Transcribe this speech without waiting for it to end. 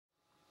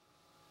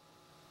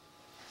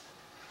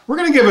We're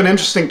going to give an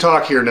interesting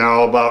talk here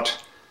now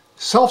about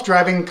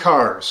self-driving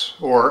cars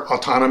or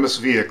autonomous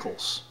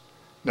vehicles.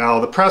 Now,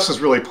 the press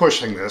is really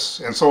pushing this,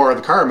 and so are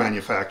the car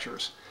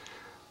manufacturers.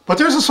 But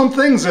there's some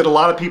things that a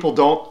lot of people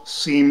don't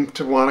seem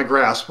to want to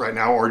grasp right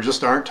now or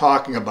just aren't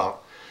talking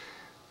about.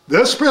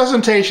 This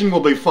presentation will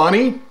be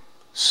funny,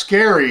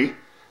 scary,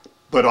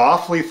 but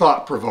awfully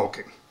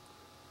thought-provoking.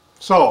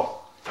 So,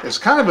 it's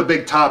kind of a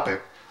big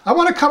topic. I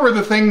want to cover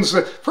the things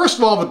that, first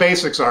of all, the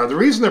basics are. The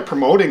reason they're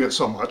promoting it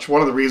so much, one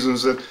of the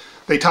reasons that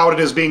they tout it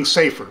as being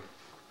safer.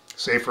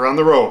 Safer on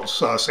the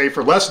roads,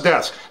 safer, less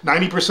deaths.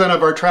 90%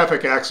 of our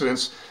traffic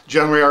accidents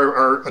generally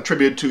are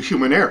attributed to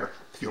human error.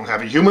 If you don't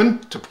have a human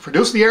to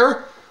produce the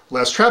error,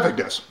 less traffic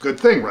deaths. Good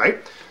thing, right?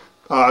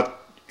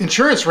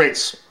 Insurance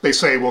rates, they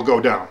say, will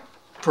go down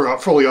for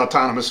fully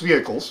autonomous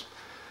vehicles.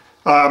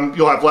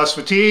 You'll have less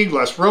fatigue,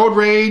 less road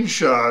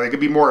rage, they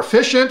could be more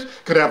efficient,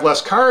 could have less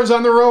cars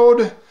on the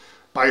road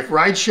by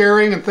ride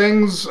sharing and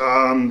things.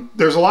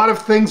 There's a lot of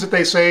things that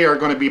they say are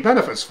going to be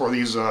benefits for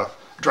these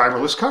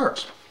driverless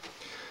cars.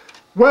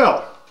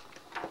 Well,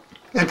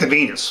 and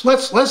convenience.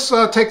 Let's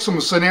take some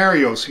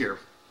scenarios here.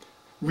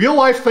 Real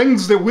life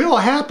things that will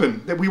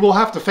happen, that we will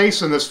have to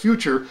face in this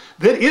future,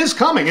 that is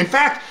coming. In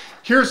fact,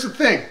 here's the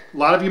thing. A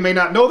lot of you may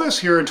not know this.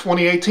 Here in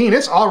 2018,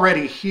 it's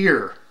already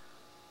here.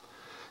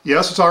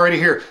 Yes, it's already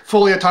here.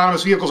 Fully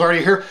autonomous vehicles are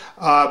already here.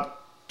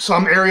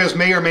 Some areas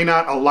may or may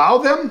not allow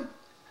them.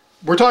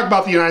 We're talking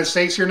about the United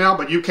States here now,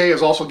 but UK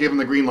has also given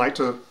the green light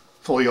to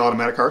fully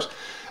automatic cars.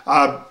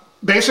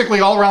 Basically,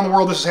 all around the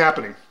world, this is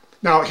happening.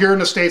 Now, here in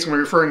the States, and we're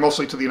referring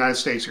mostly to the United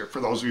States here, for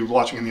those of you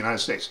watching in the United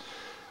States.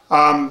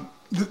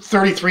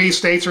 33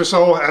 states or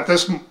so at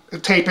this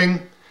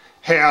taping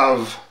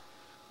have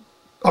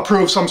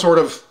approved some sort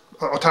of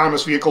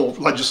autonomous vehicle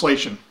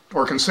legislation,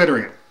 or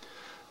considering it.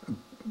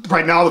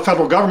 Right now, the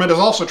federal government is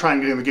also trying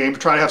to get in the game to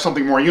try to have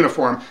something more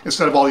uniform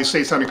instead of all these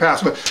states having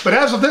passed. But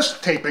as of this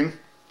taping,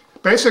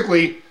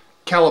 basically,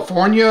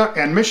 California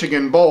and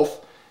Michigan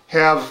both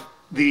have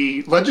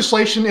the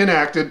legislation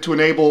enacted to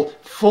enable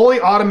fully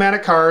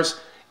automatic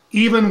cars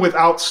even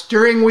without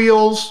steering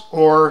wheels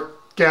or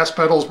gas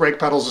pedals, brake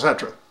pedals,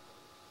 etc.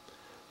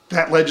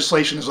 That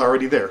legislation is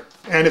already there,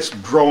 and it's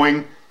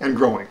growing and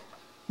growing.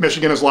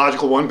 Michigan is a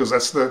logical one because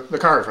that's the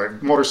car,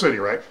 right? Motor City,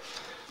 right?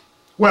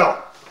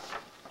 Well,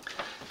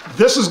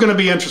 this is going to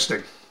be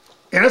interesting.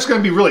 And it's going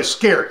to be really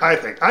scary, I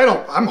think.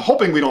 I'm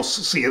hoping we don't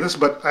see this,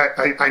 but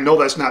I know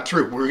that's not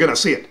true. We're going to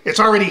see it.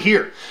 It's already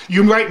here.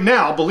 You right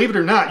now, believe it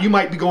or not, you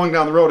might be going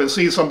down the road and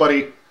see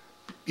somebody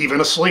even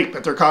asleep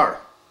at their car.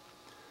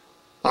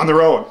 On the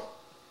road.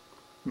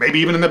 Maybe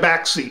even in the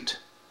back seat.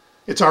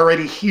 It's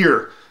already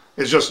here.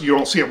 It's just you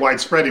don't see it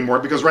widespread anymore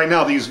because right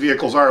now these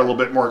vehicles are a little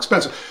bit more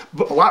expensive.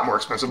 A lot more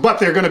expensive, but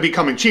they're going to be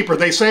coming cheaper.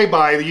 They say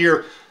by the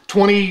year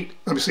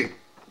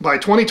by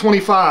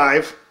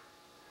 2025,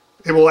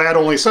 it will add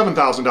only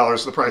 $7,000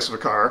 to the price of a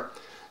car,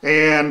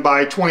 and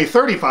by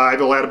 2035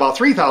 it'll add about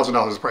 $3,000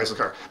 to the price of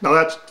the car.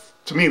 Now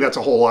to me that's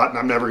a whole lot, and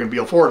I'm never going to be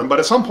able to afford them, but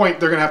at some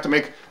point they're going to have to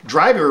make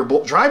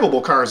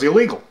drivable cars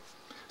illegal.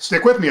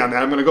 Stick with me on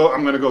that. I'm going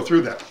to go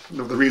through that,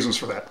 the reasons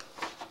for that.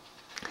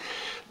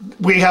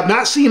 We have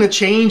not seen a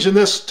change in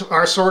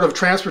our sort of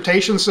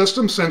transportation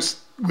system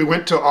since we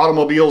went to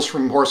automobiles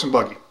from horse and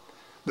buggy.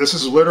 This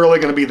is literally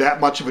going to be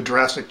that much of a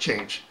drastic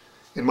change,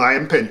 in my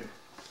opinion.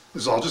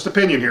 This is all just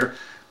opinion here.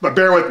 But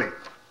bear with me.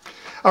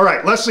 All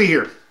right, let's see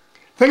here.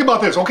 Think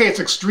about this. Okay, it's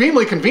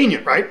extremely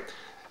convenient, right?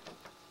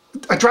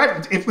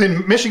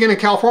 In Michigan and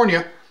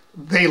California,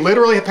 they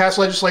literally have passed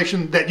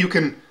legislation that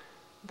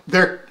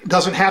there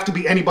doesn't have to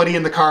be anybody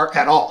in the car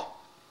at all.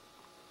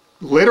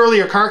 Literally,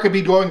 a car could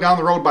be going down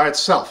the road by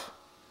itself.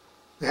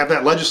 They have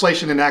that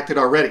legislation enacted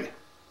already.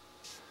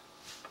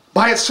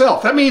 By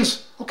itself. That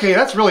means, okay,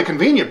 that's really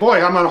convenient. Boy,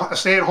 I'm a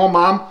stay-at-home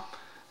mom.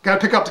 Got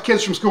to pick up the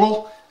kids from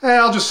school.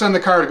 I'll just send the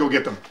car to go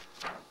get them.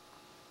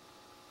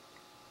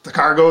 The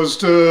car goes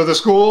to the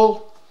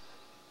school,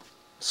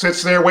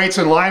 sits there, waits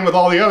in line with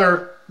all the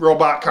other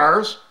robot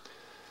cars,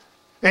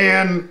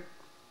 and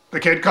the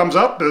kid comes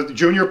up, the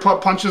junior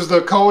punches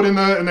the code in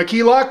the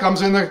key lock,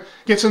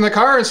 gets in the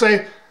car and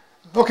say,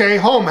 okay,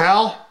 home,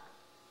 Hal.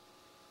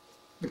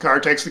 The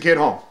car takes the kid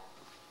home.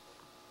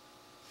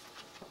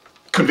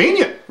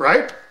 Convenient,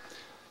 right?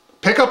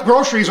 Pick up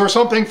groceries or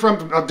something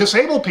from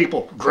disabled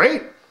people.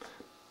 Great.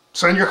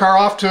 Send your car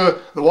off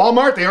to the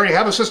Walmart. They already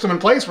have a system in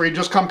place where you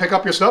just come pick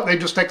up your stuff. They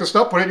just take the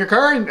stuff, put it in your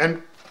car,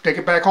 and take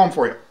it back home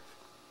for you.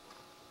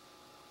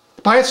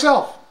 By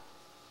itself.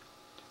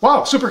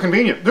 Wow, super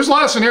convenient. There's a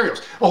lot of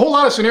scenarios. A whole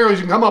lot of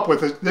scenarios you can come up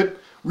with that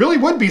really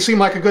would seem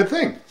like a good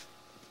thing.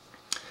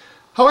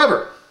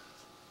 However,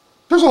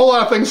 there's a whole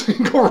lot of things that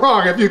can go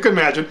wrong, if you can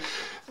imagine.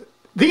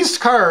 These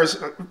cars,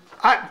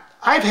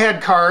 I've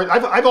had cars,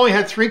 I've only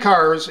had 3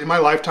 cars in my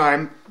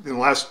lifetime in the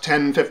last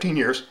 10, 15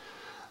 years.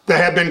 That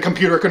have been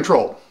computer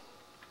controlled.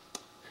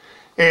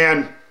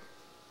 And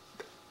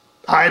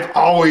I've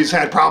always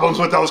had problems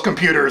with those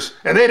computers,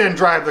 and they didn't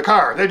drive the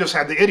car. They just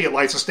had the idiot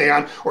lights to stay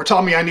on or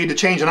tell me I need to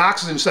change an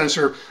oxygen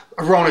sensor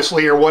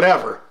erroneously or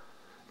whatever.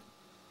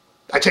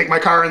 I take my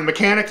car in the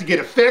mechanic to get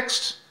it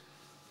fixed.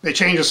 They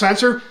change a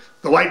sensor,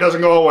 the light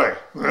doesn't go away.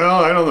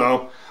 Well, I don't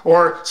know.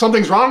 Or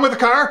something's wrong with the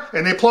car,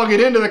 and they plug it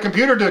into the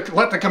computer to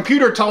let the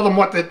computer tell them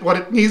what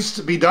it needs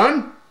to be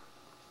done.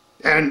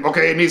 And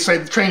okay, it needs to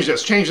say, change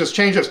this, change this,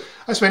 change this.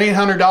 I spent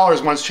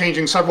 $800 once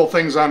changing several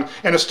things on,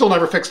 and it still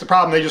never fixed the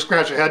problem. They just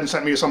scratched their head and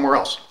sent me to somewhere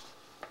else.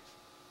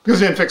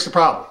 Because it didn't fix the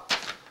problem.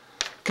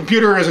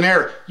 Computer is an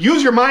error.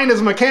 Use your mind as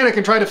a mechanic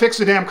and try to fix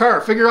the damn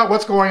car. Figure out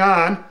what's going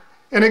on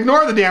and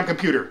ignore the damn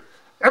computer.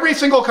 Every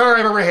single car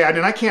I've ever had,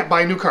 and I can't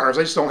buy new cars,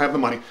 I just don't have the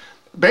money.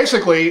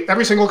 Basically,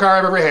 every single car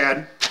I've ever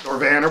had, or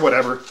van or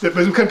whatever, that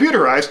was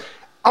computerized,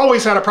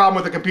 always had a problem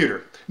with the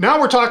computer. Now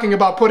we're talking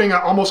about putting an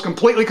almost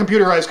completely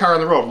computerized car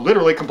on the road.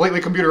 Literally completely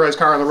computerized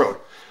car on the road.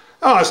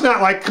 Oh, it's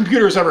not like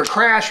computers ever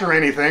crash or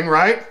anything,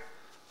 right?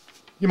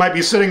 You might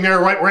be sitting there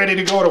ready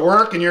to go to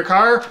work in your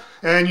car,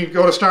 and you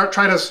go to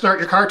try to start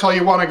your car, tell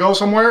you want to go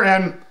somewhere,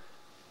 and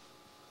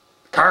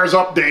the car's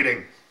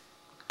updating.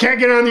 Can't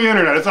get on the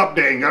internet, it's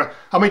updating.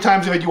 How many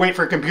times did you wait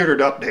for a computer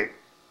to update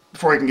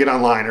before you can get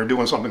online or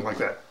doing something like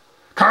that?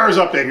 Car's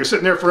updating, you're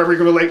sitting there forever,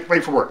 you're going to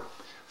late for work.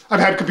 I've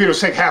had computers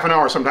take half an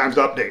hour sometimes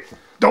to update.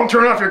 Don't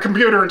turn off your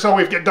computer until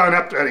we get done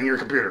updating your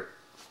computer.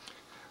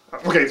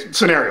 Okay,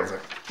 scenarios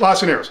there. A lot of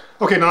scenarios.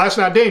 Okay, now that's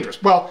not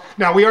dangerous. Well,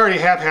 now we already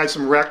have had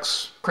some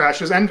wrecks,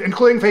 crashes, and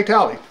including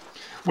fatality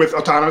with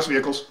autonomous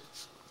vehicles.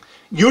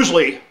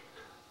 Usually,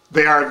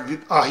 they are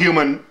a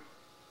human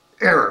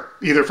error,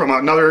 either from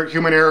another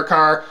human error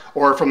car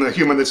or from the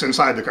human that's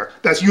inside the car.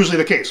 That's usually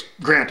the case,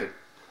 granted.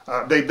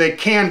 They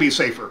can be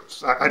safer.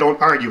 I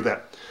don't argue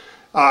that.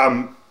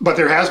 But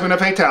there has been a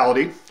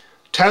fatality.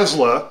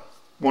 Tesla,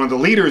 one of the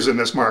leaders in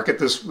this market,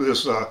 this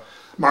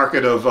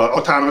market of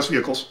autonomous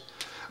vehicles,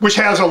 which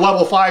has a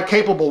level 5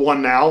 capable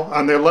one now,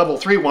 and their level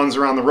 3 ones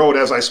are on the road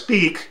as I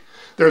speak.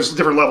 There's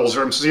different levels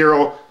from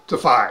 0 to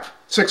 5.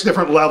 6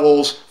 different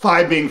levels,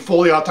 5 being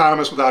fully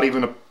autonomous without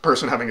even a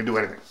person having to do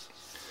anything.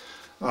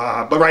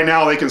 But right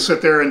now they can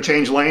sit there and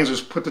change lanes,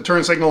 just put the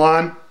turn signal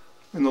on,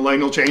 and the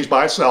lane will change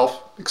by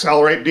itself.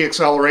 Accelerate,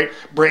 deaccelerate,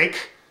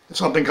 brake if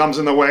something comes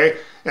in the way,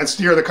 and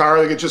steer the car.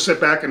 They can just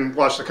sit back and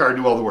watch the car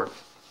do all the work.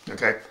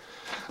 Okay?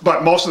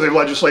 But most of the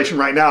legislation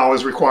right now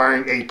is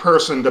requiring a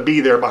person to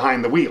be there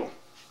behind the wheel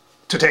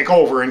to take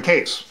over in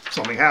case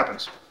something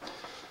happens.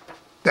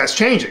 That's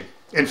changing.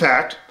 In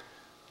fact,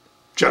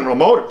 General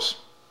Motors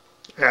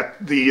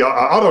at the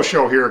auto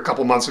show here a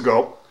couple months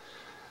ago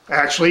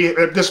actually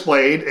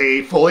displayed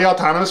a fully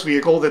autonomous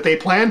vehicle that they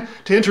plan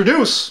to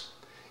introduce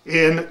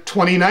in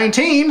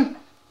 2019.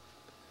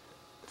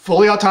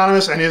 Fully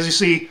autonomous, and as you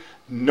see,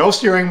 no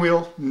steering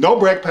wheel, no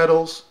brake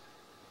pedals,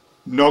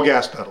 no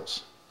gas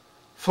pedals.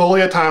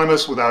 Fully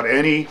autonomous without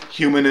any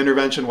human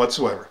intervention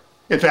whatsoever.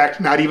 In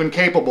fact, not even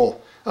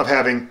capable of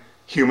having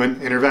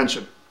human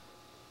intervention.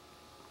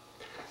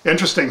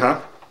 Interesting,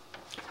 huh?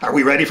 Are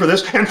we ready for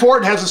this? And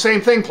Ford has the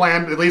same thing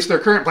planned, at least their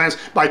current plans,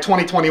 by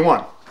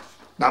 2021.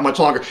 Not much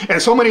longer.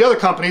 And so many other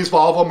companies,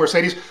 Volvo,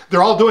 Mercedes,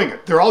 they're all doing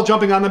it. They're all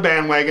jumping on the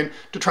bandwagon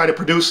to try to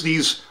produce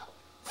these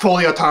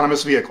fully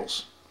autonomous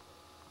vehicles.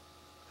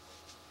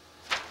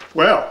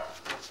 Well,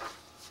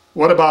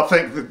 what about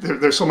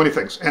there's so many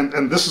things,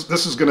 and this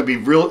is going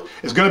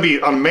to be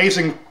an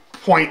amazing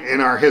point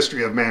in our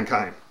history of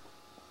mankind.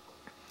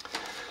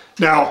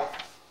 Now,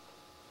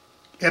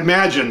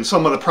 imagine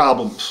some of the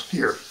problems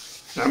here.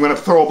 And I'm going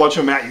to throw a bunch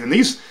of them at you,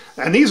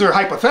 and these are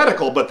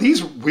hypothetical, but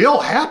these will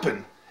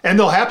happen, and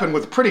they'll happen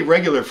with pretty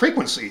regular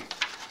frequency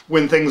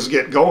when things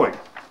get going.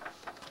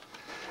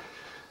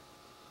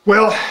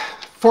 Well,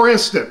 for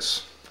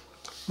instance,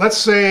 let's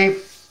say,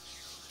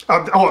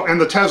 oh, and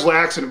the Tesla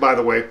accident, by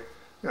the way.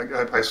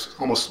 I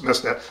almost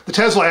missed that. The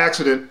Tesla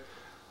accident,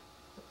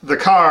 the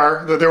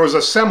car, there was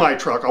a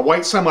semi-truck, a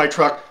white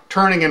semi-truck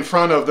turning in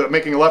front of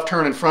making a left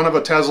turn in front of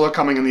a Tesla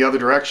coming in the other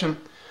direction.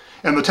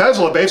 And the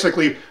Tesla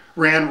basically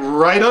ran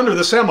right under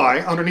the semi,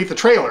 underneath the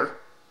trailer,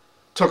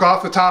 took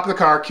off the top of the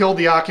car, killed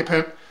the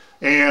occupant,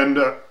 and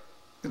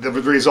the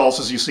results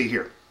as you see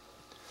here.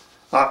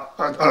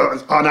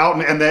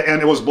 And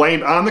it was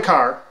blamed on the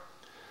car.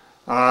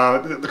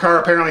 The car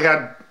apparently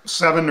had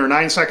 7 or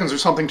 9 seconds or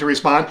something to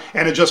respond,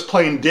 and it just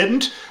plain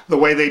didn't. The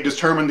way they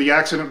determined the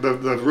accident,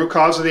 the root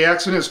cause of the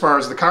accident as far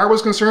as the car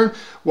was concerned,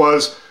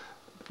 was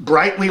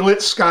brightly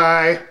lit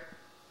sky,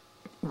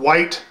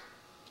 white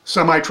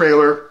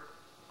semi-trailer.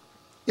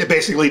 It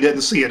basically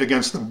didn't see it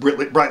against the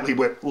brightly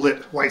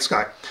lit white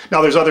sky.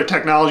 Now there's other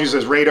technologies,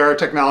 there's radar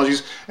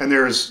technologies, and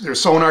there's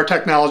sonar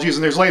technologies,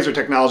 and there's laser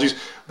technologies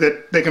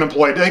that they can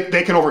employ.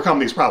 They can overcome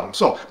these problems.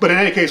 So, but in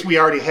any case, we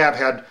already have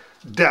had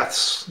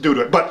deaths due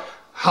to it. But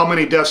how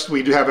many deaths do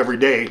we have every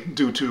day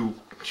due to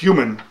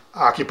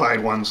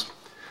human-occupied ones?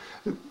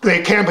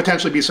 They can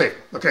potentially be safe.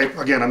 Okay,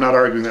 again, I'm not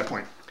arguing that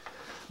point.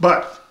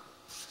 But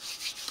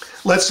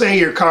let's say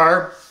your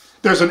car,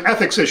 there's an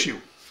ethics issue.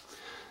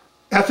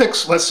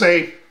 Ethics, let's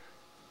say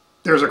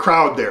there's a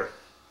crowd there,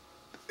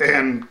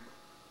 and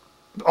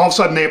all of a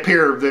sudden they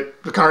appear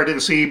that the car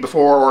didn't see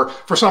before, or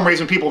for some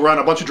reason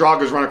a bunch of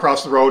joggers run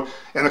across the road,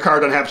 and the car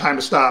doesn't have time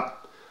to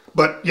stop.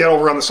 But yet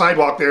over on the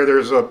sidewalk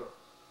there's a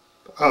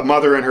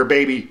mother and her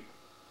baby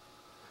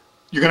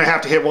you're going to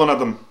have to hit one of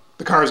them.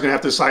 The car is going to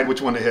have to decide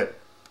which one to hit.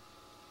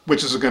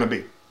 Which is it going to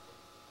be?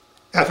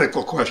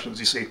 Ethical questions,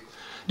 you see.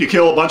 Do you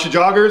kill a bunch of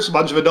joggers, a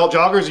bunch of adult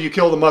joggers, or you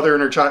kill the mother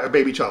and her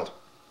baby child?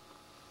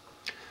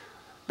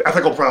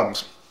 Ethical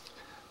problems.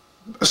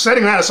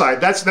 Setting that aside,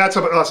 that's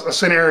a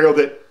scenario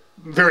that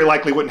very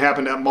likely wouldn't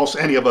happen to most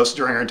any of us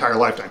during our entire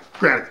lifetime.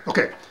 Granted,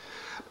 okay.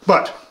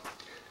 But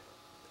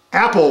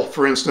Apple,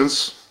 for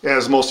instance,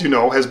 as most of you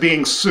know, is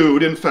being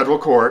sued in federal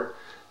court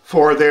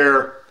for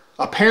their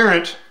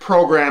apparent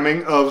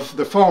programming of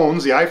the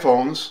phones, the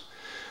iPhones,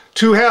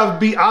 to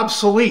be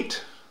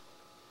obsolete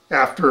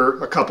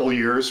after a couple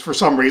years for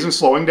some reason,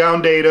 slowing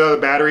down data,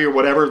 battery or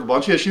whatever, a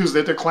bunch of issues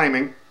that they're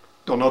claiming.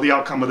 Don't know the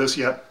outcome of this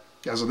yet,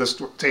 as of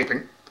this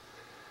taping.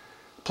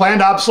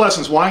 Planned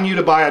obsolescence, wanting you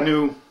to buy a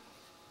new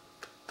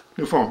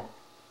phone.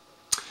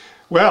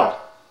 Well,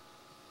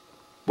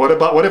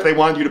 what if they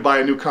wanted you to buy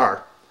a new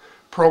car?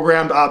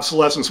 Programmed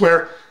obsolescence,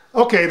 where,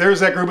 okay, there's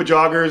that group of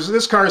joggers,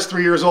 this car is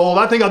 3 years old,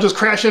 I think I'll just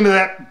crash into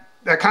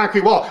that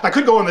concrete wall. I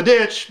could go in the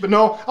ditch, but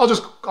no, I'll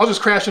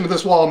just crash into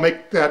this wall and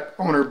make that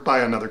owner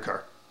buy another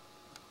car.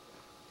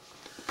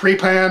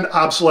 Pre-planned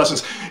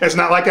obsolescence. It's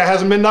not like that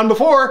hasn't been done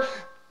before.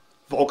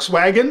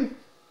 Volkswagen,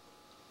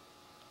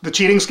 the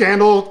cheating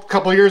scandal a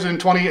couple of years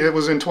it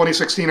was in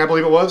 2016, I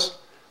believe it was,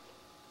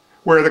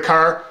 where the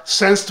car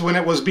sensed when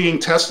it was being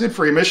tested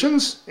for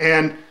emissions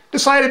and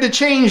decided to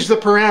change the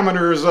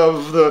parameters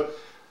of the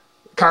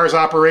car's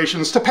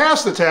operations to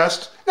pass the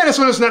test. Then as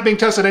soon as it's not being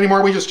tested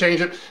anymore, we just change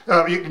it.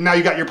 Now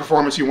you got your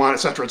performance you want,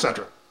 etc.,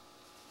 etc.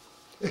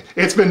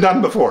 It's been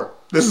done before.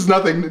 This is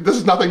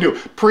nothing new.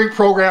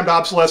 Pre-programmed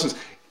obsolescence,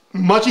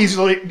 much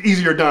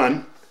easier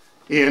done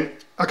in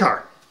a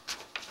car.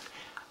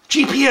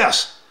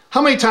 GPS.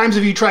 How many times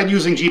have you tried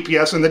using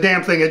GPS and the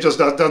damn thing, it just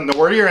doesn't know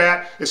where you're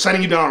at, it's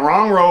sending you down a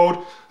wrong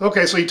road.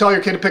 Okay, so you tell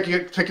your kid to pick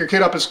your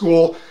kid up at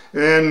school,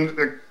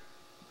 and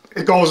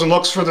it goes and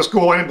looks for the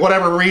school, and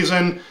whatever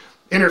reason,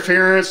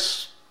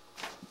 interference,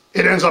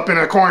 it ends up in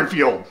a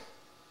cornfield.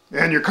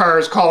 And your car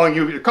is calling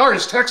you, your car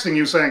is texting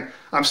you saying,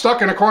 I'm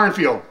stuck in a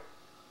cornfield.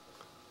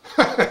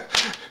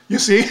 You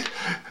see,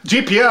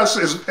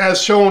 GPS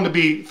has shown to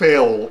be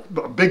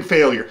a big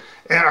failure.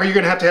 And are you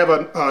going to have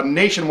a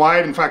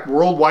nationwide, in fact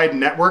worldwide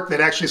network that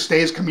actually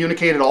stays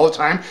communicated all the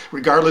time,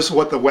 regardless of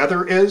what the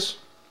weather is?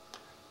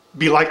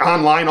 Be like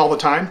online all the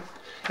time?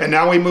 And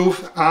now we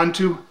move on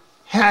to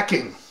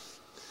hacking.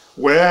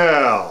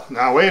 Well,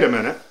 now wait a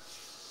minute.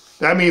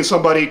 That means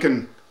somebody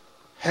can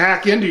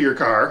hack into your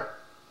car.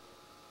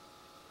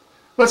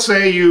 Let's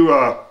say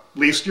you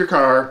leased your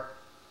car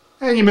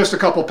and you missed a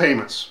couple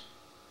payments.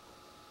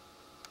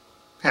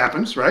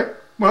 Happens, right?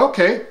 Well,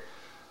 okay.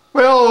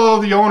 Well,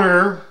 the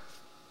owner, a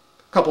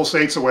couple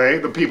states away,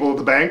 the people at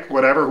the bank,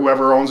 whatever,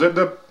 whoever owns it,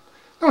 don't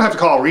have to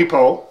call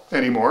repo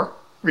anymore,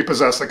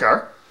 repossess the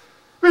car.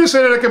 We just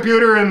sit at a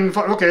computer and,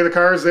 okay, the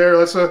car is there,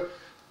 let's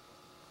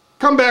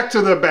come back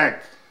to the bank.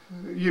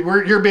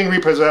 You're being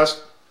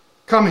repossessed.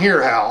 Come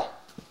here, Hal.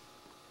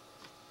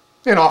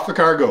 And off the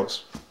car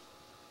goes.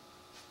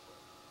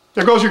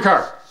 There goes your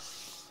car.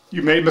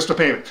 You missed a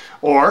payment.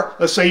 Or,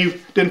 let's say you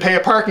didn't pay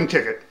a parking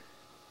ticket.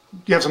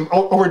 You have some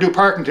overdue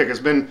parking tickets.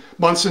 It's been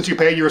months since you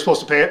paid, you were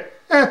supposed to pay it.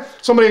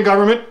 Somebody in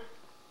government.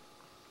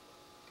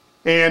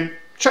 And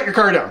shut your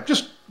car down.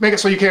 Just make it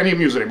so you can't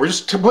even use it anymore.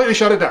 Just completely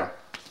shut it down.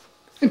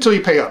 Until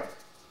you pay up.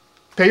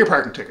 Pay your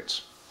parking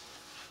tickets.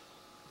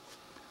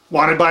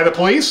 Wanted by the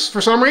police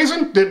for some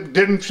reason?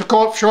 Didn't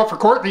show up for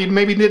court that you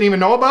maybe didn't even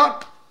know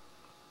about?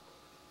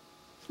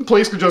 The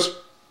police could just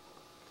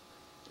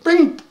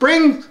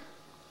bring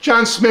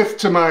John Smith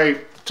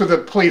to the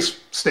police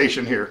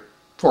station here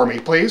for me,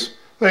 please.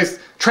 They're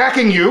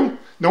tracking you,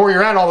 know where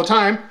you're at all the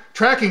time,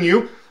 tracking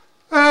you.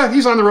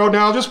 He's on the road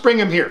now, just bring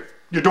him here.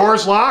 Your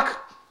door's locked,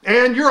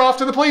 and you're off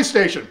to the police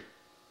station.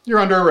 You're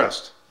under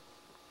arrest.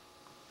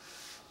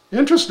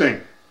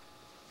 Interesting.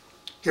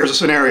 Here's a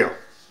scenario.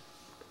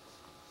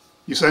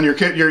 You send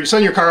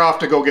your car off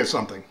to go get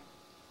something.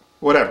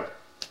 Whatever.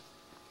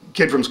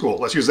 Kid from school,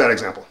 let's use that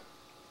example.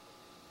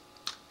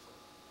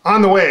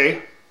 On the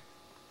way,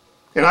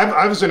 and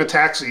I was in a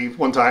taxi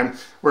one time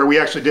where we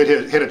actually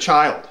did hit a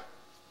child.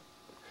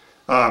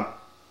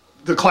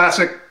 The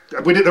classic,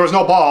 there was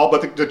no ball,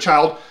 but the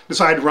child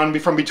decided to run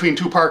from between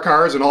two parked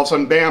cars, and all of a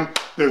sudden, bam,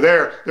 they're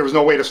there. There was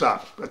no way to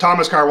stop. A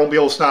Thomas car won't be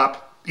able to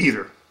stop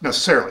either,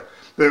 necessarily.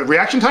 The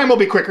reaction time will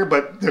be quicker,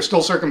 but there's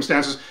still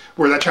circumstances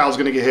where that child's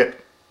going to get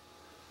hit.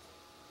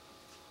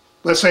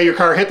 Let's say your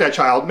car hit that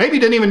child. Maybe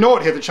you didn't even know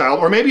it hit the child,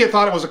 or maybe you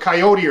thought it was a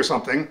coyote or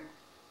something,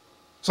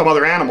 some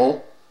other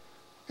animal,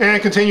 and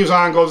it continues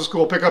on, goes to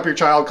school, pick up your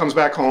child, comes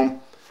back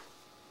home.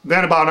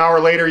 Then about an hour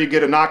later, you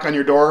get a knock on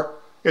your door.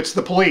 It's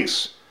the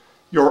police.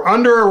 You're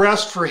under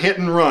arrest for hit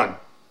and run.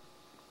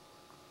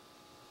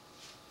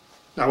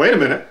 Now wait a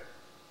minute.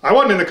 I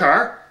wasn't in the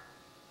car.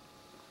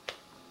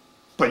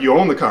 But you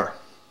own the car.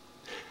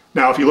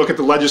 Now if you look at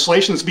the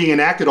legislation that's being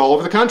enacted all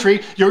over the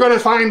country, you're going to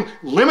find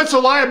limits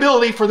of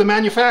liability for the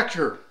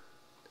manufacturer.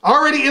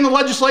 Already in the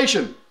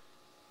legislation.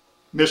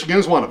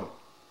 Michigan's one of them.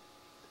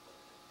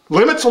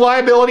 Limits of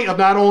liability of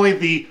not only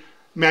the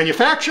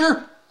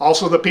manufacturer,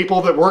 also the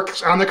people that work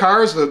on the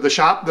cars, the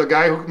shop, the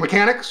guy,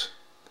 mechanics.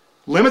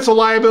 Limits of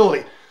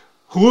liability.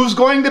 Who's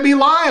going to be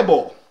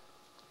liable?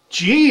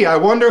 Gee, I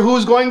wonder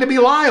who's going to be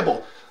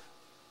liable.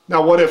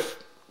 Now, what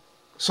if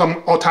some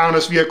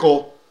autonomous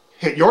vehicle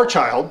hit your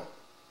child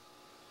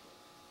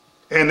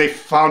and they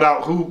found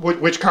out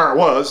which car it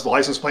was, the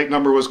license plate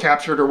number was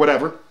captured or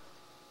whatever,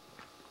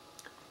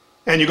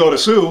 and you go to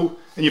sue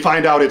and you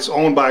find out it's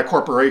owned by a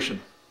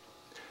corporation,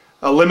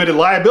 a limited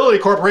liability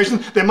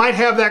corporation that might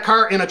have that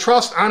car in a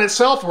trust on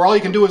itself where all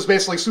you can do is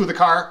basically sue the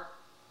car,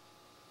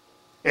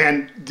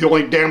 and the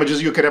only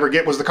damages you could ever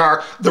get was the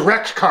car, the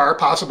wrecked car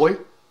possibly.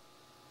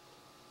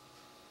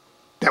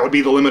 That would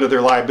be the limit of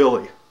their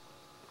liability.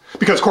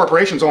 Because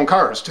corporations own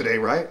cars today,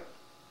 right?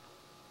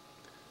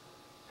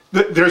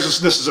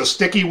 This is a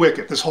sticky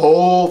wicket. This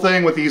whole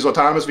thing with these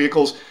autonomous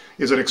vehicles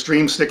is an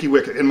extreme sticky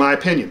wicket, in my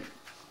opinion.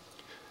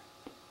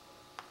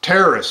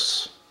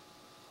 Terrorists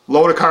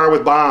load a car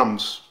with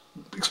bombs,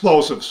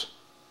 explosives.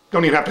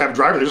 Don't even have to have a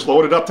driver. They just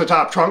load it up the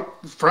top, trunk,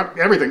 front,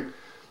 everything.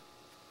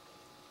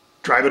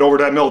 Drive it over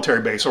to that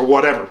military base or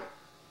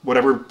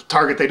whatever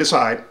target they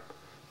decide.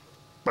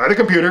 By the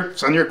computer,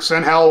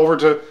 send Hal over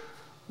to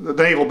the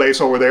naval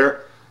base over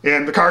there,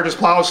 and the car just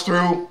plows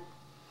through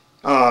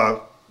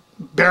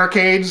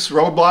barricades,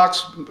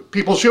 roadblocks,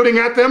 people shooting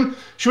at them.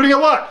 Shooting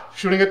at what?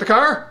 Shooting at the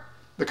car?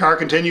 The car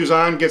continues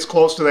on, gets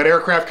close to that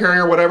aircraft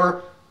carrier,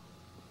 whatever.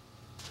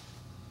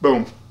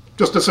 Boom.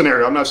 Just a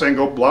scenario. I'm not saying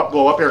go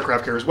blow up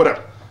aircraft carriers,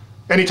 whatever.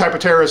 Any type of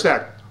terrorist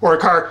act. Or a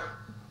car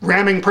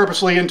ramming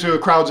purposely into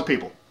crowds of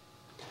people.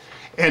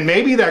 And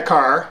maybe that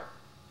car,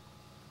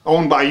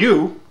 owned by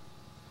you,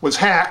 was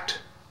hacked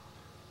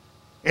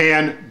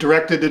and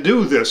directed to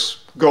do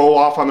this, go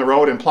off on the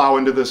road and plow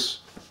into this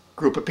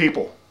group of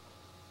people.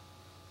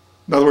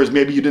 In other words,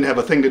 maybe you didn't have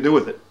a thing to do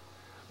with it,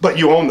 but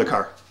you own the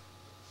car.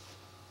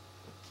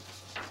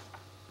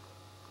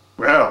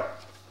 Well,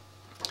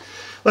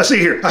 let's see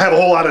here. I have a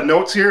whole lot of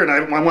notes here, and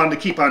I wanted to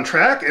keep on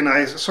track, and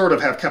I sort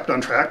of have kept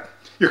on track.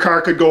 Your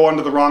car could go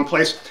onto the wrong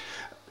place.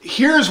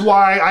 Here's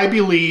why I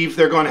believe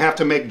they're going to have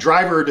to make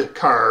drivered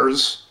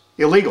cars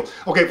illegal.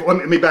 Okay,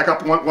 let me back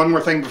up one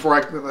more thing before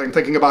I'm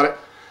thinking about it.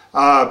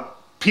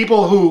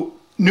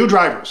 New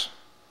drivers,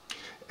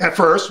 at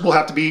first, will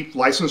have to be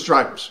licensed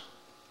drivers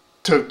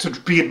to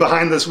be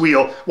behind this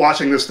wheel,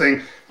 watching this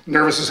thing,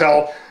 nervous as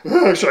hell.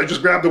 Should I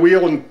just grab the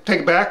wheel and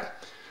take it back?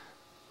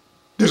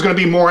 There's going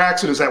to be more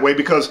accidents that way,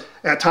 because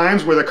at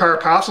times where the car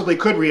possibly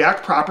could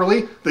react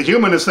properly, the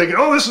human is thinking,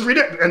 oh, this is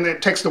ridiculous, and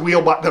it takes the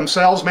wheel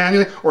themselves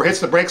manually or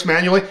hits the brakes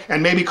manually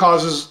and maybe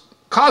causes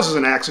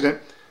an accident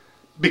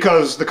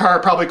because the car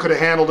probably could have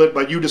handled it,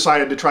 but you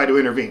decided to try to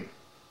intervene.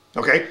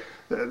 Okay?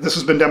 This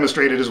has been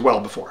demonstrated as well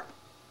before.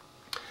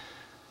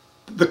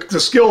 The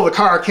skill of the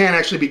car can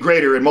actually be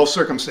greater in most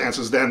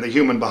circumstances than the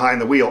human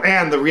behind the wheel,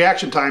 and the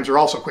reaction times are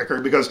also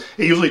quicker, because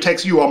it usually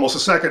takes you almost a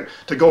second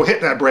to go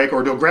hit that brake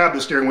or to grab the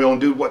steering wheel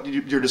and do what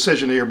your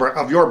decision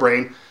of your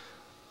brain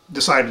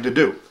decided to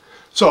do.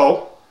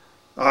 So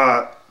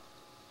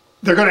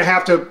they're going to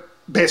have to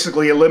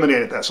basically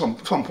eliminate it at some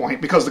point,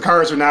 because the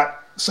cars are not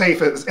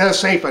as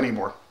safe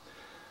anymore,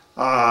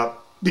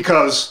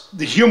 because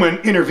the human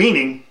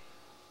intervening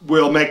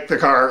will make the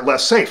car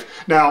less safe.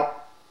 Now,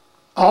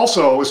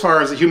 also, as far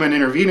as the human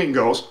intervening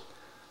goes,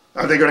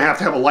 are they going to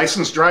have a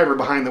licensed driver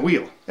behind the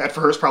wheel? At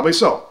first, probably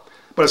so.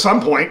 But at some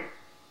point,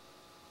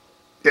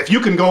 if you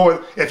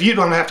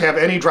don't have to have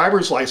any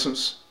driver's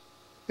license,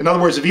 in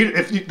other words,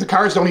 if the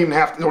cars don't even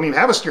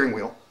have a steering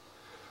wheel,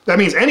 that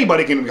means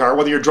anybody can get in the car,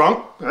 whether you're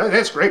drunk,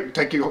 that's great,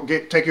 take you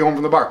home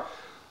from the bar.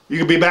 You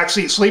could be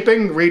backseat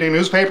sleeping, reading a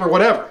newspaper,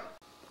 whatever.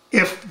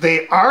 If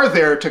they are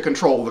there to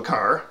control the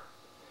car,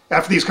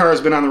 after these cars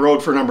have been on the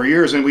road for a number of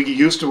years and we get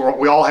used to,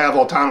 we all have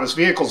autonomous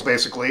vehicles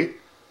basically,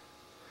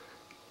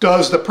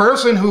 does the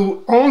person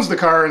who owns the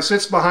car and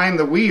sits behind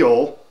the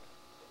wheel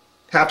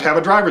have to have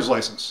a driver's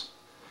license?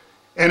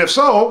 And if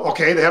so,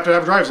 okay, they have to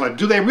have a driver's license.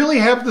 Do they really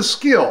have the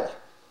skill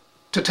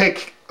to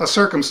take a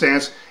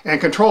circumstance and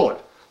control it?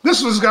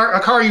 This was a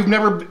car you've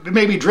never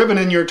maybe driven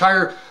in your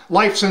entire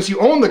life since you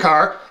owned the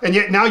car, and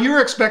yet now you're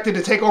expected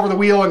to take over the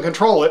wheel and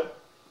control it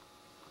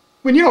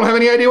when you don't have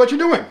any idea what you're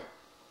doing.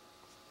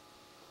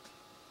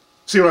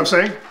 See what I'm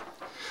saying?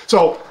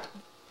 So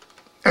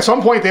at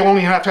some point they won't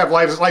even have to have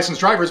licensed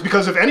drivers,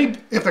 because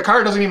if the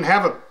car doesn't even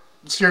have a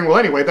steering wheel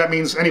anyway, that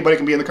means anybody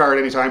can be in the car at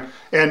any time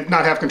and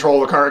not have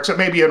control of the car, except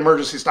maybe an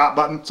emergency stop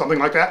button, something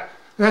like that.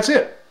 And that's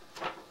it.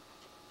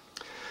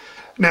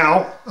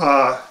 Now,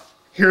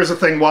 here's the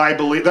thing why I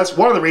believe, that's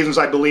one of the reasons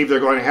I believe they're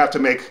going to have to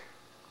make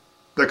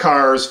the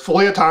cars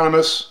fully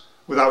autonomous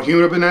without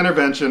human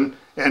intervention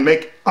and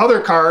make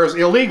other cars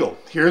illegal.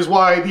 Here's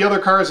why the other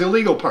car is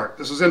illegal part.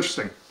 This is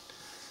interesting.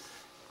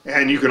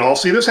 And you can all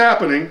see this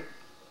happening.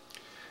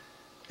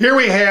 Here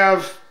we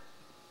have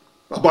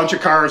a bunch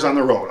of cars on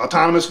the road,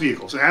 autonomous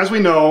vehicles. And as we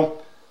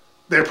know,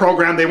 they're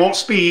programmed, they won't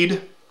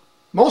speed.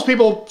 Most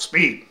people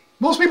speed.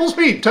 Most people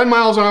speed, 10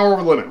 miles an hour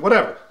over the limit,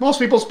 whatever. Most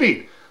people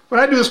speed. When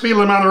I do the speed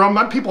limit on the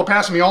road, people are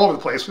passing me all over the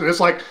place. And it's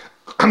like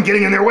I'm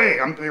getting in their way.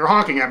 They're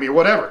honking at me or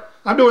whatever.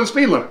 I'm doing the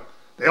speed limit.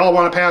 They all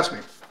want to pass me.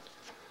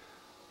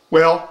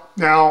 Well,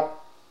 now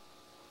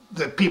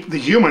the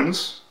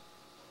humans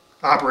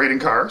operating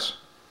cars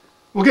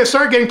will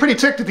start getting pretty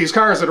ticked at these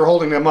cars that are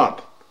holding them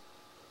up.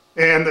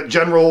 And the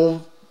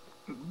general,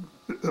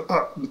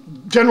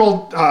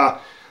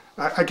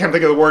 I can't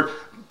think of the word,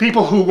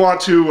 people who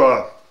want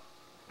to,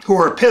 who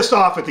are pissed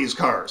off at these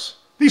cars.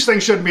 These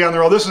things shouldn't be on the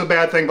road. This is a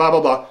bad thing, blah,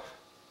 blah, blah.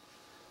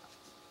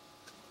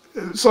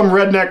 Some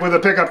redneck with a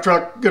pickup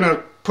truck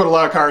gonna put a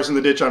lot of cars in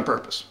the ditch on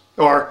purpose.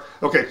 Or,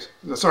 okay,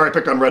 sorry I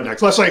picked on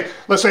rednecks.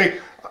 Let's say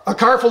a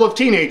car full of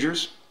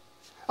teenagers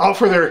out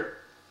for their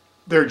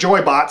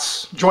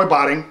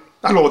joybotting,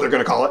 I don't know what they're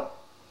gonna call it,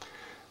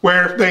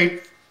 where they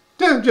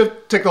just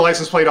take the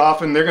license plate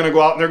off and they're gonna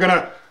go out and they're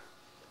gonna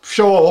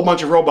show a whole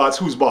bunch of robots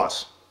who's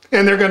boss.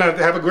 And they're gonna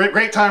have a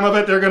great time of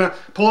it. They're gonna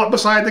pull up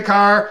beside the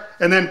car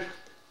and then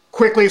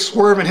quickly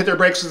swerve and hit their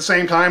brakes at the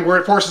same time where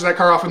it forces that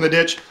car off in the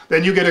ditch.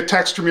 Then you get a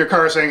text from your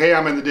car saying, hey,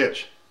 I'm in the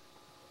ditch.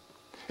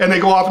 And they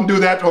go off and do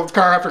that with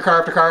car after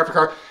car after car after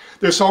car.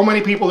 There's so many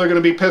people that are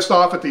going to be pissed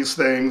off at these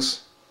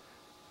things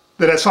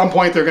that at some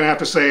point they're going to have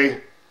to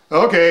say,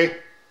 okay,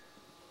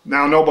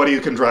 now nobody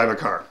can drive a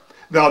car.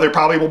 Now there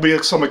probably will be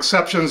some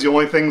exceptions. The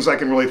only things I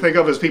can really think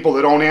of is people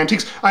that own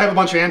antiques. I have a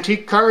bunch of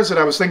antique cars that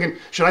I was thinking,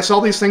 should I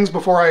sell these things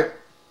before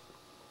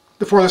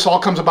this all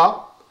comes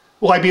about?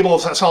 Will I be able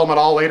to sell them at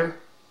all later?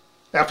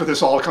 After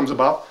this all comes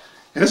about.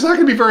 And it's not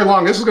going to be very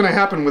long. This is going to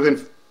happen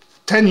within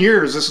 10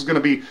 years. This is going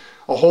to be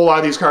a whole lot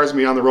of these cars going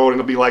to be on the road, and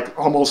it'll be like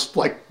almost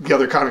like the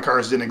other kind of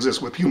cars didn't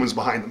exist with humans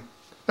behind them.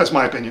 That's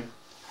my opinion.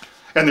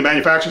 And the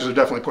manufacturers are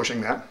definitely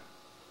pushing that.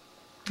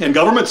 And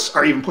governments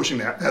are even pushing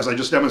that, as I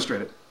just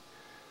demonstrated.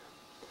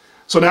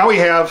 So now we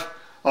have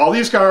all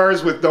these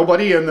cars with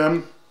nobody in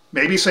them,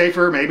 maybe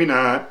safer, maybe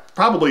not,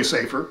 probably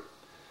safer.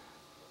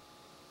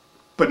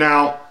 But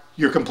now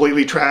you're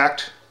completely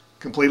tracked,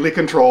 completely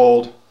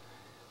controlled.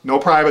 No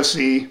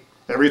privacy.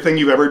 Everything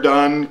you've ever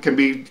done can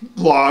be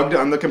logged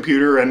on the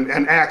computer and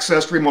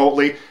accessed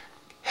remotely.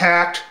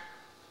 Hacked,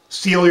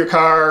 steal your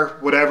car,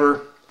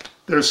 whatever.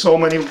 There's so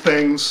many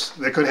things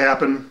that could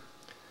happen.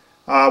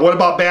 What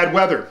about bad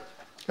weather?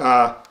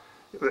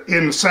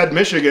 In said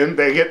Michigan,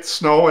 they get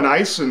snow and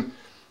ice, and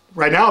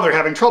right now they're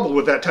having trouble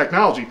with that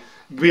technology.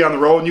 You can be on the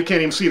road and you can't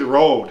even see the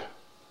road.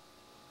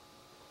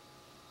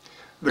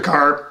 The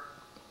car,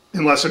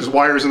 unless there's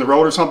wires in the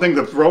road or something,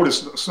 the road is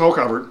snow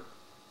covered.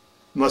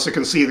 Unless it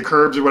can see the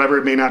curbs or whatever,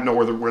 it may not know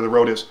where the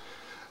road is.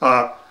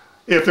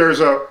 If there's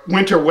a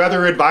winter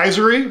weather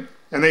advisory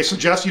and they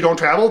suggest you don't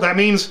travel, that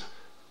means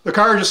the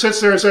car just sits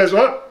there and says,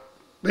 well,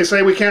 they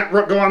say we can't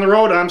go on the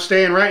road, I'm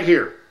staying right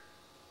here.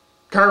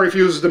 Car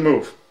refuses to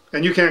move,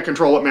 and you can't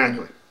control it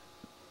manually.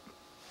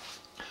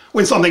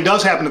 When something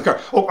does happen to the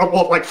car,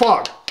 well, like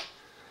fog.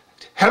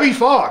 Heavy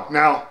fog.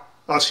 Now,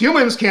 us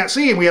humans can't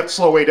see and we have to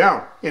slow way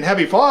down. In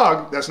heavy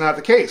fog, that's not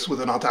the case with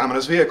an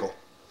autonomous vehicle.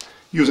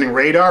 Using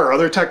radar or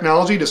other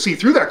technology to see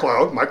through that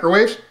cloud,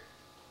 microwaves,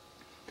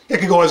 it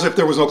can go as if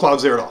there was no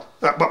clouds there at all.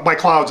 But by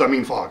clouds, I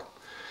mean fog.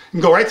 You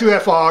can go right through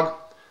that fog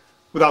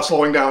without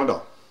slowing down at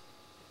all.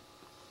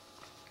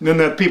 And then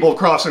the people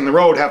crossing the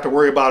road have to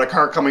worry about a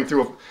car coming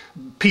through a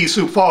pea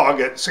soup fog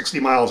at 60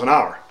 miles an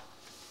hour.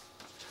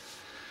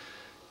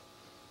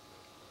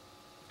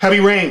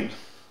 Heavy rain.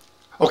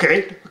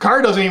 Okay, the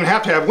car doesn't even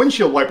have to have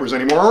windshield wipers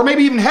anymore, or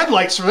maybe even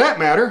headlights for that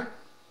matter.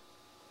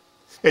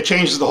 It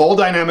changes the whole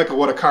dynamic of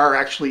what a car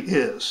actually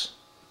is.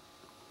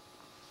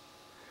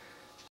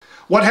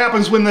 What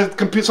happens when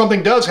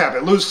something does happen?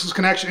 It loses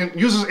connection,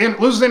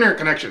 loses internet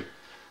connection,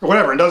 or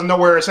whatever, and doesn't know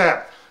where it's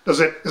at. Is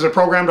it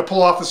programmed to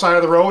pull off the side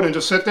of the road and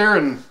just sit there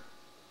and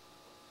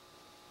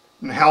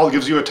Hal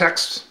gives you a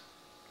text?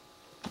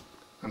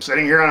 I'm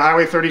sitting here on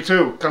Highway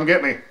 32, come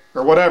get me,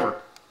 or whatever.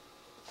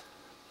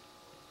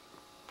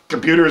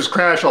 Computers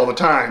crash all the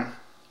time.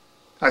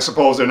 I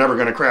suppose they're never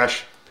going to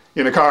crash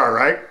in a car,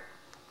 right?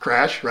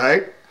 Crash,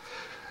 right?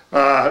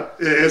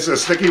 It's a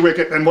sticky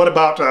wicket. And what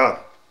about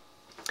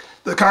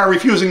the car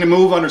refusing to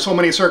move under so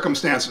many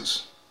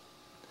circumstances?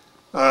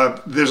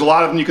 There's a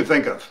lot of them you could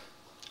think of.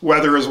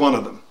 Weather is one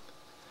of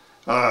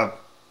them.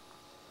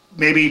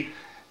 Maybe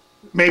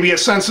it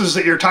senses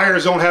that your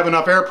tires don't have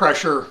enough air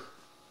pressure,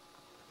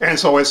 and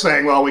so it's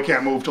saying, well, we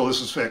can't move till this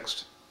is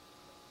fixed,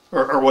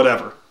 or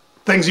whatever.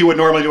 Things you would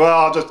normally do,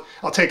 well,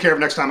 I'll take care of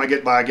it next time I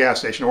get by a gas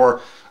station,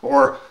 or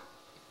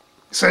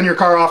send your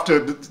car off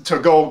to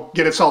go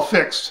get itself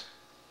fixed,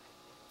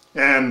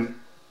 and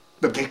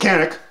the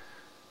mechanic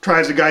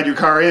tries to guide your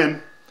car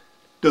in.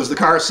 Does the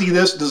car see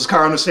this? Does the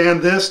car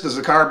understand this? Does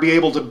the car be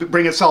able to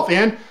bring itself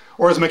in?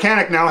 Or does the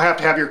mechanic now have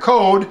to have your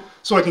code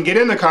so it can get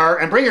in the car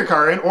and bring your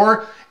car in?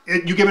 Or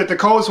you give it the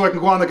code so it can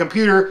go on the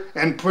computer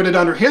and put it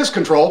under his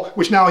control,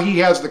 which now he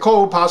has the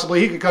code,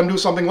 possibly he could come do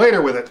something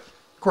later with it.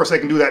 Of course, they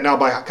can do that now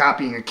by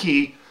copying a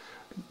key.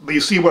 But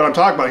you see what I'm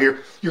talking about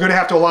here. You're going to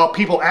have to allow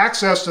people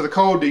access to the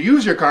code to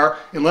use your car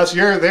unless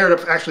you're there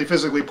to actually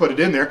physically put it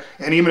in there.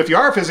 And even if you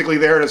are physically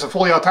there and it's a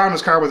fully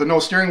autonomous car with a no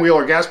steering wheel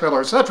or gas pedal,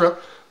 etc.,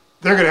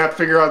 they're going to have to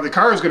figure out, the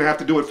car is going to have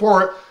to do it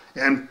for it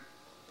and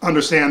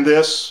understand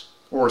this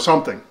or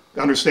something.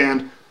 to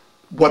understand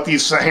what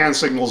these hand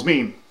signals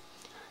mean.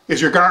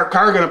 Is your car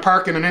going to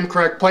park in an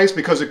incorrect place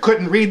because it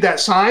couldn't read that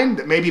sign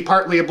that may be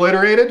partly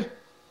obliterated?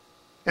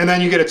 And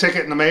then you get a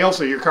ticket in the mail,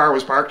 so your car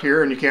was parked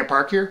here and you can't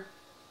park here?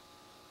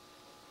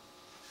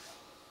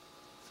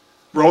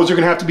 Roads are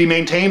going to have to be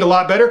maintained a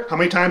lot better. How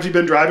many times have you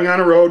been driving on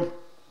a road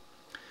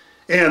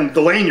and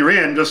the lane you're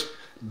in just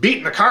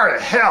beating the car to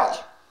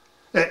hell?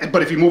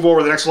 But if you move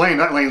over the next lane,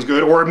 that lane's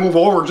good. Or move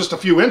over just a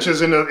few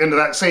inches into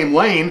that same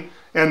lane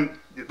and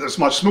it's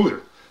much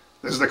smoother.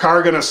 Is the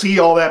car going to see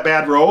all that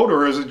bad road,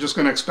 or is it just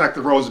going to expect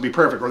the roads to be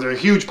perfect? Or there's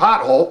a huge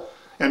pothole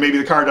and maybe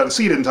the car doesn't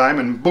see it in time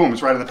and boom,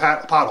 it's right in the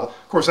pothole.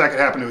 Of course, that could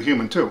happen to a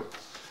human too.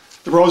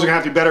 The roads are going to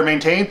have to be better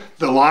maintained.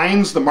 The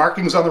lines, the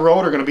markings on the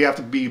road are going to have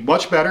to be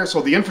much better.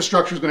 So the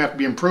infrastructure is going to have to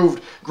be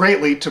improved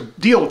greatly to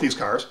deal with these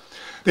cars.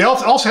 They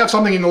also have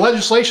something in the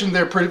legislation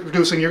they're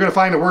producing. You're going to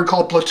find a word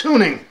called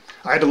platooning.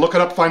 I had to look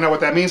it up to find out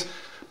what that means.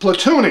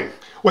 Platooning.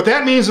 What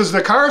that means is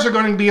the cars are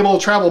going to be able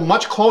to travel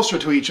much closer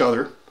to each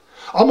other,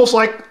 almost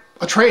like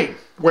a train,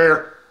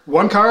 where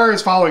one car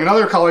is following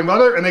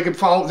another, and they can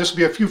follow just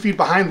be a few feet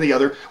behind the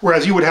other,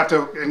 whereas you would have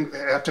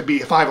to be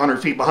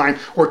 500 feet behind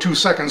or 2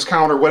 seconds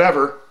count or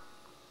whatever.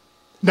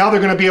 Now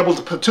they're going to be able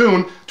to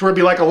platoon to where it'd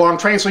be like a long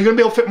train, so you're going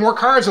to be able to fit more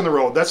cars on the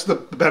road. That's the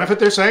benefit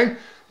they're saying,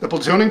 the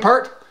platooning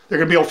part. They're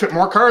going to be able to fit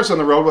more cars on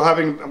the road while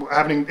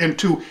having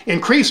to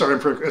increase our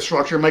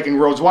infrastructure, making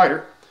roads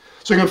wider.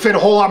 So you're going to fit a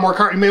whole lot more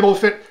cars. You're able to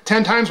fit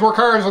 10 times more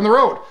cars on the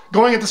road,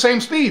 going at the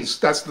same speeds.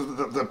 That's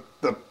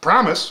the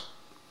promise.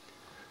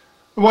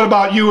 What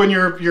about you and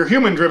your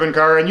human-driven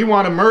car, and you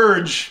want to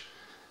merge?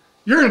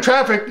 You're in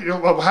traffic,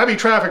 heavy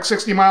traffic,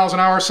 60 miles an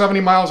hour, 70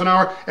 miles an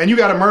hour, and you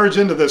got to merge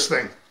into this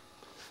thing.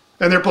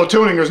 And they're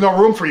platooning, there's no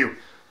room for you.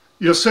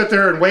 You just sit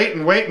there and wait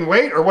and wait and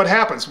wait, or what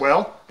happens?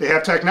 Well, they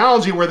have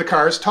technology where the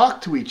cars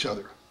talk to each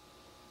other.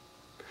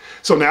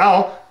 So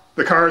now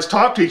the cars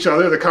talk to each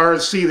other, the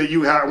cars see that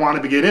you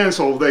want to get in,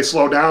 so they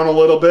slow down a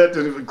little bit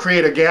to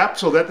create a gap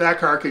so that that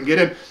car can get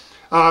in.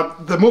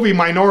 The movie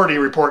Minority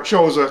Report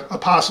shows a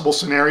possible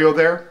scenario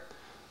there.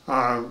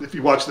 If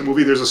you watch the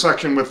movie, there's a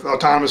section with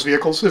autonomous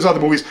vehicles. There's other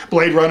movies,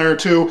 Blade Runner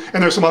 2,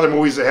 and there's some other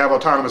movies that have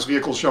autonomous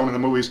vehicles shown in the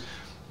movies.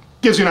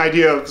 Gives you an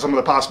idea of some of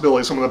the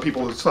possibilities. Some of the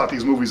people who thought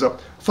these movies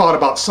up thought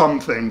about some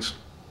things.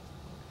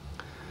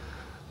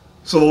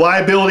 So the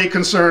liability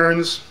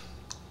concerns,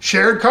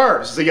 shared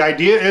cars. The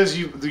idea is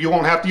you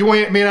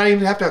may not even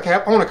have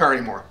to own a car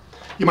anymore.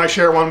 You might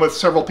share one with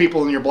several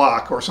people in your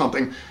block or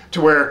something, to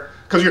where,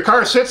 because your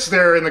car sits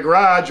there in the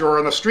garage or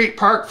on the street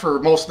parked for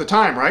most of the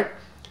time, right?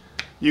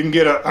 You can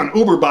get an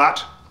Uber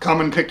bot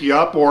come and pick you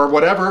up or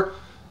whatever.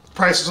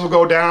 Prices will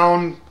go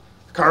down.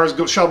 Cars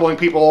go shoveling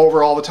people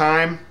over all the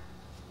time.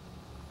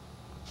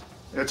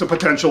 It's a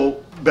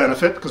potential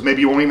benefit because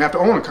maybe you won't even have to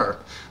own a car.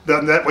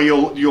 Then that way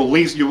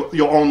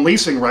you'll own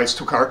leasing rights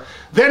to a car.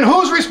 Then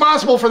who's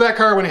responsible for that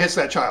car when it hits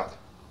that child?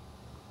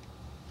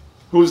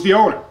 Who's the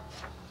owner?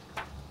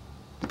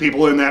 The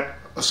people in that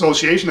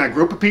association, that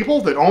group of people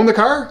that own the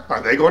car,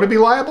 are they going to be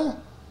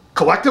liable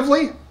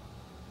collectively?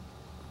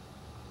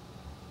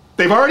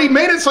 They've already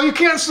made it so you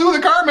can't sue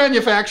the car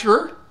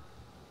manufacturer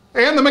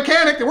and the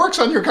mechanic that works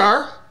on your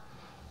car.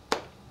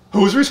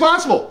 Who's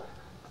responsible?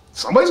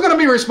 Somebody's going to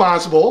be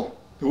responsible.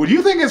 Who do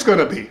you think it's going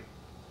to be?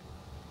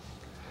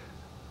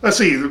 Let's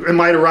see, it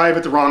might arrive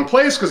at the wrong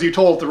place because you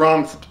told it the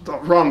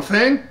wrong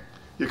thing.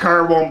 Your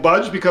car won't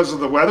budge because of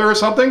the weather or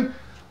something.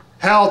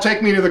 Hal,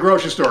 take me to the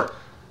grocery store.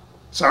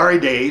 Sorry,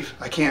 Dave,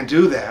 I can't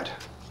do that.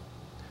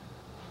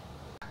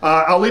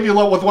 I'll leave you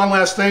with one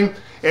last thing.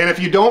 And if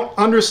you don't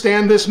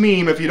understand this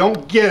meme, if you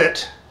don't get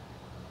it,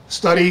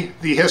 study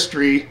the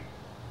history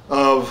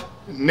of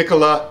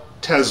Nikola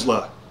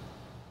Tesla.